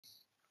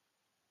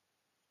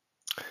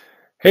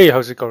Hey,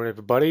 how's it going,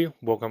 everybody?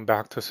 Welcome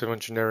back to Civil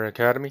Engineering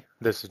Academy.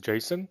 This is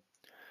Jason.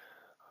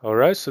 All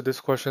right, so this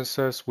question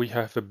says we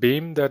have a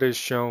beam that is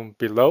shown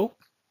below.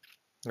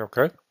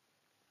 Okay,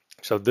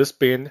 so this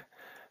beam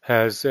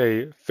has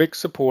a fixed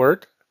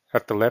support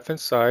at the left-hand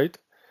side,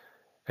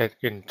 an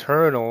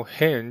internal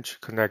hinge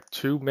connect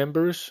two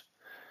members,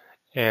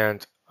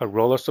 and a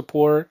roller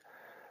support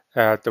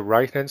at the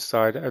right-hand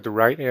side at the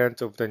right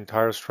end of the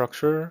entire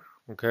structure.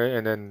 Okay,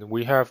 and then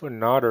we have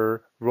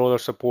another roller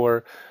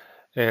support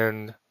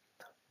and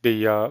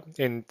the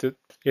in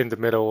the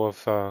middle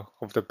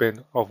of the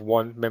bin of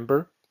one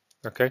member.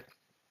 Okay,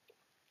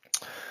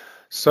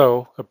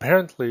 so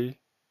apparently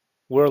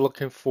we're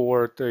looking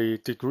for the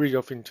degree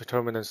of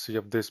indeterminacy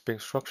of this bin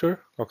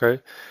structure. Okay,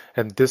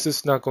 and this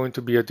is not going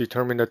to be a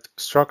determinate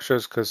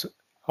structures because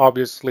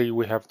obviously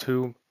we have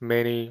too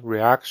many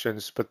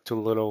reactions but too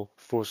little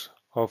force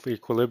of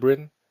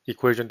equilibrium,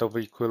 equation of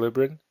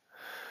equilibrium.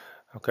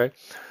 Okay,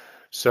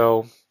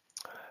 so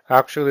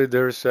actually,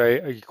 there's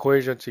a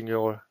equation in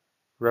your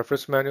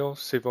reference manual,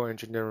 Civil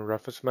Engineering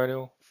Reference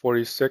Manual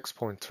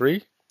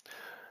 46.3.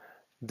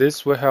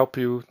 This will help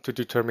you to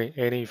determine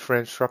any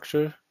frame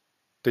structure,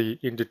 the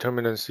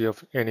indeterminacy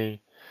of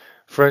any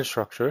frame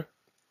structure.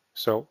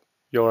 So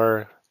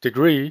your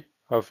degree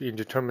of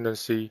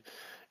indeterminacy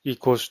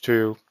equals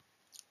to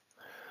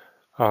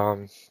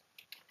um,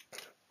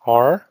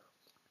 R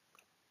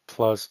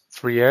plus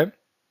 3M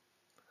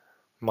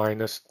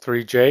minus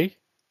 3J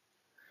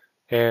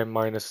and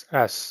minus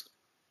S.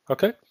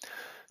 Okay?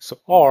 So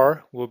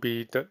R will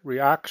be the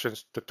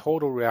reactions, the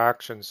total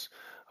reactions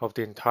of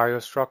the entire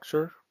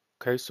structure.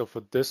 Okay, so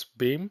for this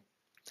beam,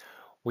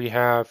 we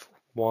have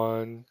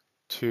 1,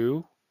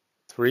 2,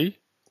 3.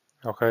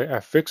 Okay,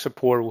 at fixed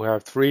support, we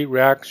have 3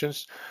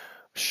 reactions,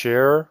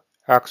 shear,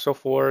 axial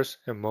force,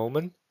 and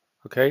moment.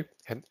 Okay,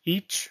 and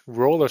each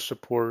roller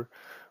support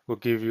will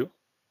give you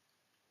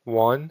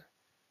 1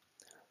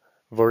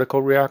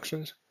 vertical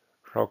reactions.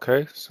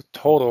 Okay, so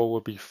total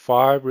will be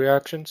 5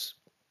 reactions.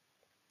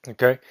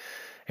 Okay,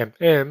 and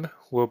M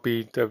will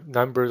be the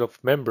number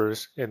of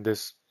members in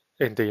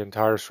the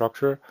entire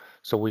structure.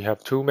 So we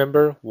have two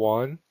member,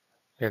 1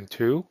 and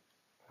 2,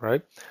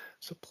 right?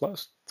 So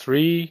plus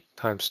 3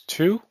 times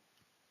 2,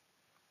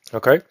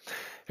 okay?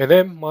 And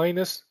then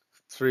minus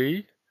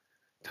 3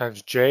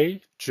 times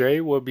J.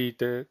 J will be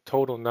the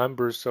total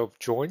numbers of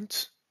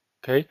joints,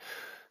 okay?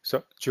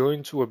 So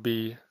joints will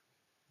be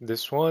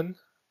this one,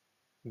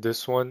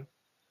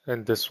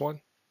 and this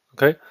one,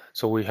 okay?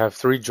 So we have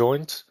 3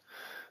 joints.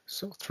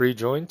 So 3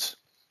 joints.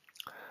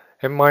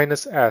 And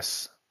minus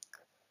S.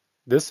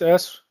 This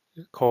S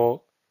is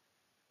called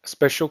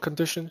special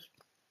conditions.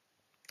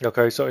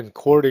 Okay, so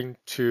according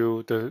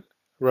to the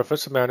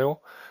reference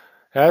manual,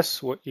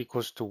 S will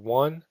equals to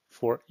 1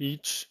 for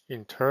each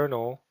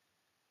internal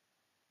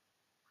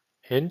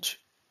hinge.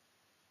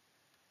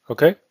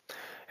 Okay,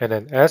 and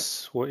then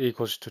S will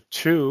equals to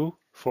 2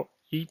 for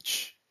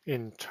each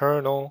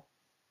internal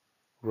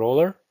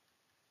roller.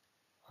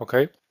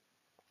 Okay,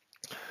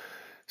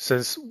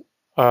 since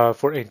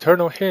for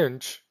internal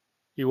hinge,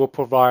 it will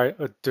provide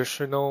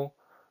additional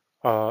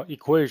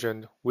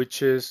equation,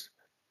 which is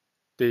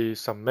the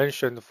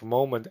summation of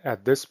moment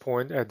at this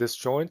point, at this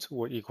joint,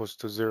 will equals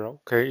to 0.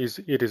 Okay,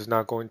 it is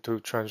not going to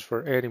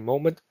transfer any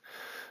moment.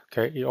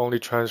 Okay, it only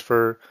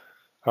transfer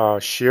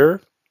shear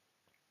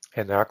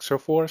and axial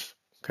force.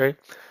 Okay,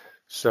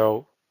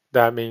 so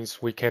that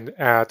means we can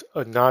add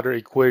another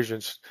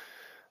equations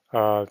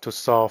to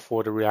solve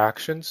for the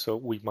reaction. So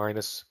we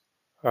minus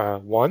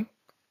 1.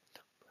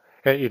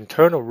 An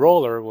internal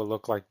roller will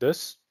look like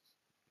this.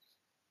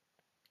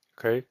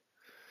 Okay,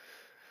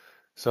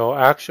 so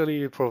actually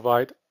you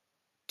provide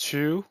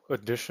 2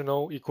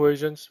 additional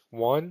equations.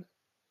 One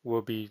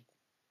will be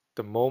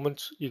the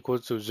moment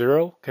equals to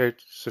 0. Okay,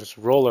 since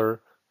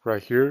roller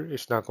right here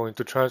is not going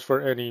to transfer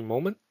any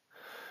moment.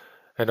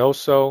 And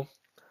also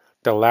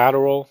the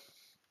lateral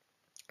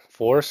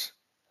force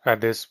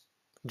at this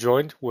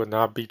joint will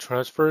not be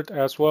transferred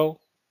as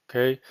well.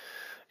 Okay,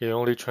 it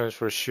only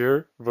transfers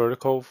shear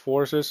vertical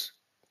forces.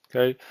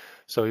 Okay,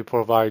 so you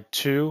provide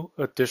 2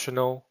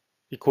 additional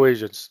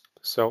equations.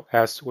 So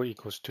S will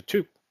equals to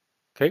 2.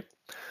 Okay,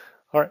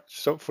 all right,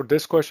 so for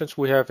this questions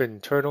we have an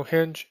internal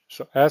hinge.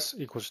 So S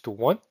equals to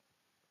 1.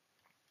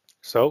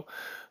 So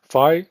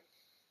 5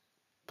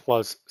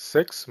 plus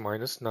 6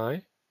 minus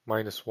 9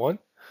 minus 1.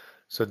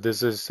 So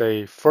this is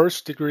a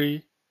first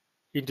degree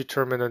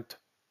indeterminate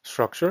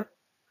structure.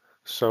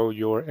 So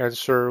your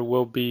answer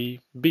will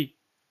be B.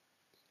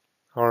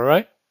 All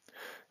right.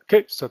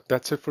 Okay, so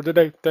that's it for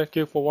today. Thank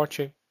you for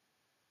watching.